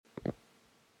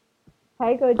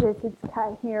Hey gorgeous, it's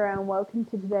Kat here and welcome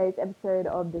to today's episode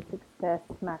of the Success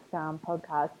Smackdown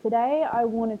podcast. Today I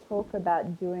want to talk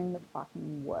about doing the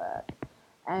fucking work.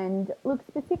 And look,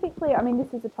 specifically,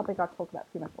 this is a topic I talk about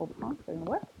pretty much all the time, doing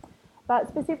the work. But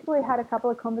specifically had a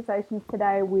couple of conversations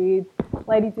today with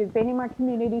ladies who've been in my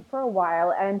community for a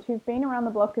while and who've been around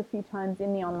the block a few times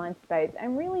in the online space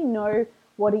and really know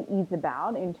what it is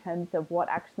about in terms of what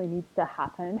actually needs to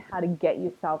happen, how to get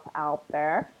yourself out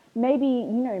there. Maybe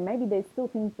there's still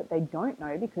things that they don't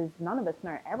know because none of us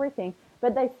know everything,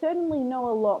 but they certainly know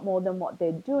a lot more than what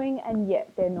they're doing, and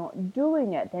yet they're not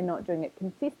doing it. They're not doing it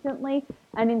consistently,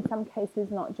 and in some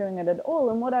cases not doing it at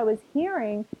all. And what I was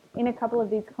hearing in a couple of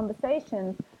these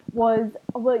conversations was,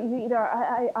 well,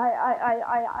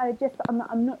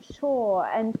 I'm not sure,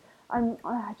 and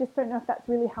I just don't know if that's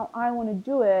really how I want to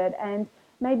do it, and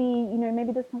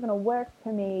maybe that's not going to work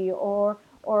for me, or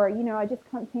I just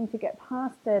can't seem to get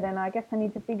past it, and I guess I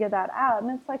need to figure that out.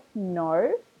 And it's like,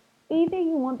 no, either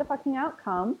you want the fucking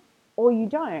outcome or you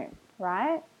don't,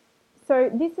 right? So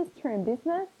this is true in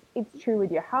business. It's true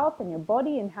with your health and your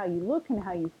body and how you look and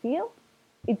how you feel.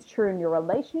 It's true in your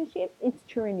relationships. It's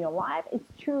true in your life.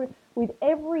 It's true with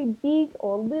every big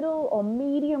or little or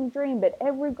medium dream, but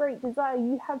every great desire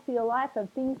you have for your life of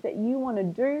things that you want to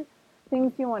do,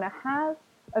 things you want to have,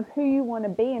 of who you want to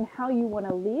be and how you want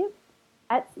to live.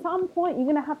 At some point, you're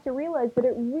going to have to realize that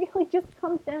it really just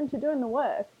comes down to doing the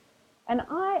work. And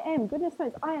goodness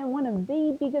knows, I am one of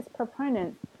the biggest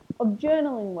proponents of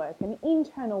journaling work and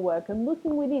internal work and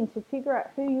looking within to figure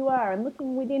out who you are and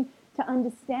looking within to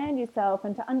understand yourself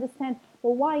and to understand,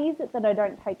 well, why is it that I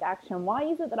don't take action? Why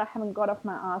is it that I haven't got off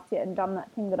my ass yet and done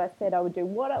that thing that I said I would do?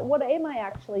 What am I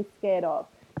actually scared of?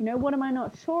 What am I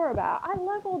not sure about? I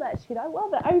love all that shit. I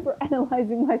love it,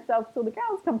 over-analyzing myself till the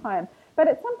cows come home. But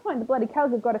at some point, the bloody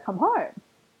cows have got to come home.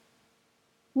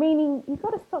 Meaning, you've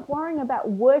got to stop worrying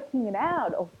about working it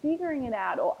out or figuring it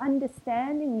out or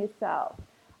understanding yourself.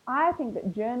 I think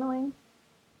that journaling,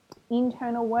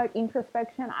 internal work,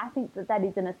 introspection, I think that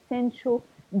is an essential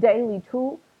daily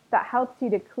tool that helps you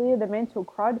to clear the mental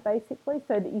crud, basically,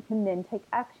 so that you can then take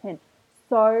action.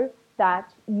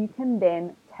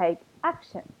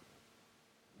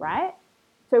 Right?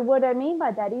 So what I mean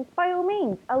by that is, by all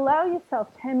means, allow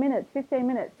yourself 10 minutes, 15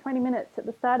 minutes, 20 minutes at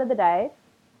the start of the day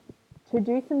to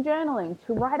do some journaling,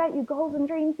 to write out your goals and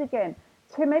dreams again,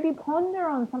 to maybe ponder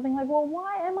on something like, well,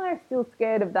 why am I still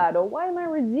scared of that? Or why am I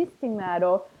resisting that?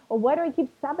 Or why do I keep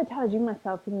sabotaging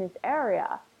myself in this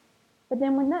area? But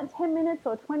then when that 10 minutes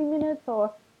or 20 minutes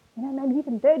or maybe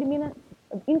even 30 minutes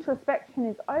of introspection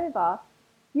is over,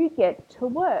 you get to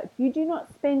work. You do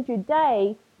not spend your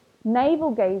day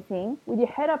navel gazing with your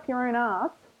head up your own ass,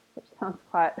 which sounds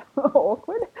quite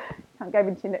awkward. You can't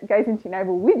gaze into your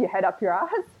navel with your head up your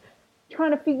ass,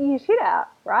 trying to figure your shit out,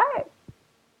 right?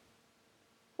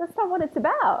 That's not what it's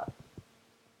about.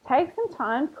 Take some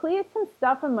time, clear some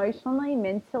stuff emotionally,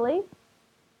 mentally,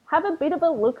 have a bit of a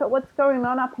look at what's going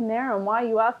on up in there and why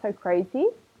you are so crazy,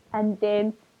 and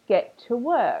then get to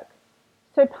work.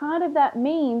 So part of that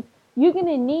means you're going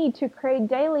to need to create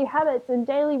daily habits and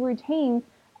daily routines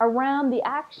around the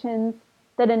actions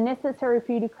that are necessary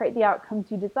for you to create the outcomes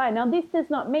you desire. Now, this does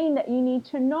not mean that you need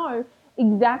to know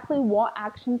exactly what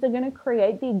actions are going to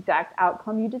create the exact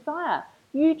outcome you desire.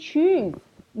 You choose.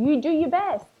 You do your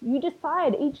best. You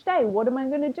decide each day, what am I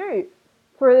going to do?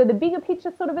 For the bigger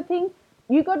picture sort of a thing,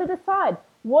 you got to decide,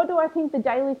 what do I think the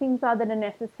daily things are that are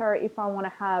necessary if I want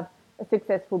to have a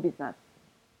successful business?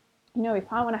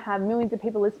 If I want to have millions of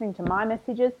people listening to my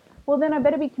messages, well, then I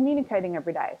better be communicating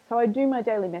every day. So I do my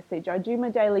daily message. I do my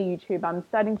daily YouTube. I'm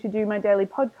starting to do my daily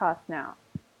podcast now,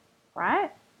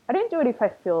 right? I don't do it if I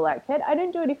feel like it. I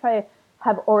don't do it if I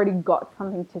have already got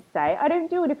something to say. I don't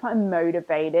do it if I'm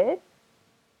motivated.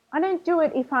 I don't do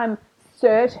it if I'm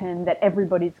certain that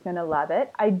everybody's going to love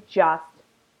it. I just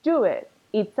do it.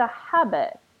 It's a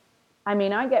habit.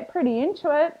 I get pretty into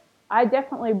it. I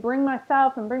definitely bring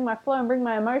myself and bring my flow and bring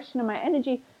my emotion and my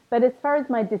energy. But as far as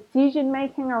my decision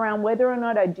making around whether or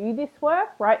not I do this work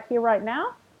right here, right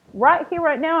now,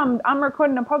 I'm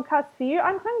recording a podcast for you.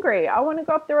 I'm hungry. I want to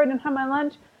go up the road and have my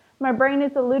lunch. My brain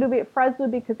is a little bit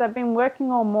frazzled because I've been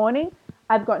working all morning.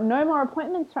 I've got no more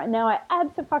appointments right now. I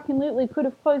absolutely could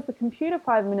have closed the computer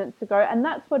 5 minutes ago, and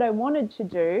that's what I wanted to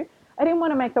do. I didn't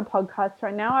want to make a podcast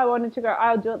right now. I wanted to go,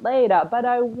 I'll do it later, but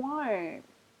I won't.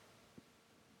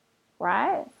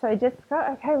 Right? So just go,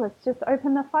 okay, let's just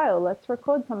open the file. Let's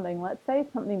record something. Let's say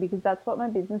something, because that's what my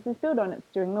business is built on. It's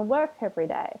doing the work every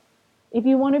day. If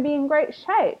you want to be in great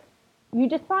shape, you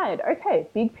decide, okay,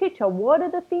 big picture, what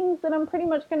are the things that I'm pretty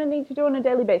much going to need to do on a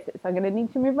daily basis? I'm going to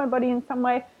need to move my body in some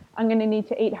way. I'm going to need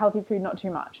to eat healthy food, not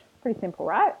too much. Pretty simple,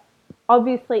 right?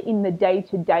 Obviously, in the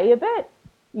day-to-day of it,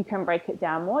 you can break it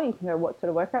down more. You can go, what sort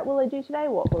of workout will I do today?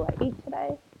 What will I eat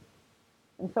today?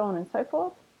 And so on and so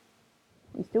forth.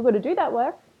 You still got to do that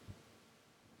work.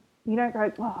 You don't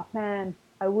go, oh man,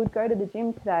 I would go to the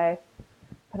gym today,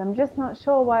 but I'm just not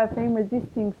sure why I've been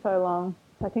resisting so long.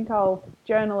 So I think I'll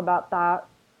journal about that,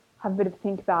 have a bit of a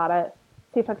think about it,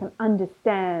 see if I can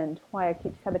understand why I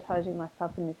keep sabotaging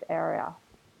myself in this area.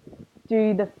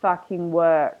 Do the fucking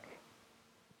work.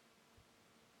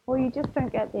 Or you just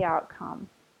don't get the outcome.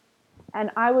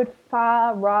 And I would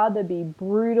far rather be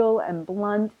brutal and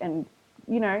blunt and,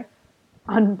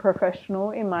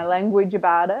 unprofessional in my language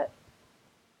about it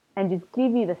and just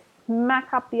give you the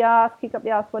smack up the ass, kick up the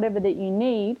ass, whatever that you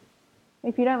need.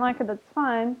 If you don't like it, that's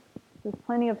fine. There's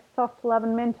plenty of soft,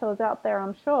 loving mentors out there,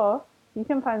 I'm sure. You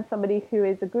can find somebody who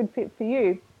is a good fit for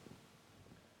you.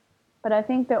 But I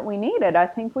think that we need it. I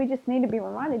think we just need to be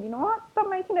reminded, you know what? Stop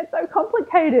making it so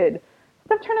complicated.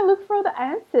 Stop trying to look for all the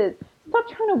answers. Stop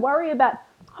trying to worry about,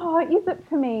 is it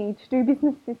for me to do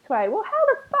business this way? Well, how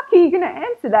the fuck are you going to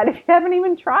answer that if you haven't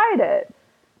even tried it?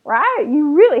 Right?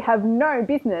 You really have no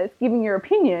business giving your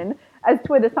opinion as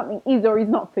to whether something is or is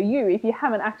not for you if you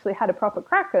haven't actually had a proper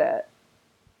crack at it.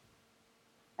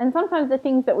 And sometimes the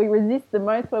things that we resist the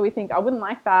most, where we think, I wouldn't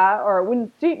like that or it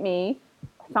wouldn't suit me,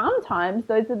 sometimes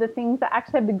those are the things that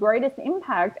actually have the greatest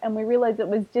impact, and we realize it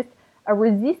was just a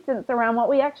resistance around what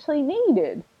we actually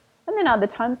needed. And then other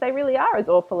times they really are as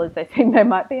awful as they seem they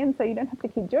might be, and so you don't have to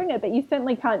keep doing it, but you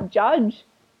certainly can't judge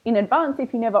in advance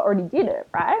if you never already did it,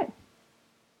 right?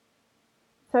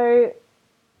 So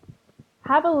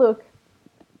have a look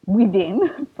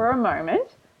within for a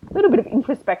moment, a little bit of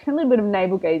introspection, a little bit of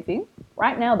navel gazing.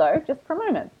 Right now though, just for a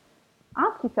moment,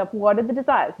 ask yourself, what are the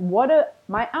desires? What are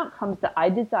my outcomes that I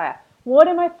desire? What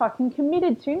am I fucking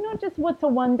committed to? Not just what's a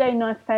one day nice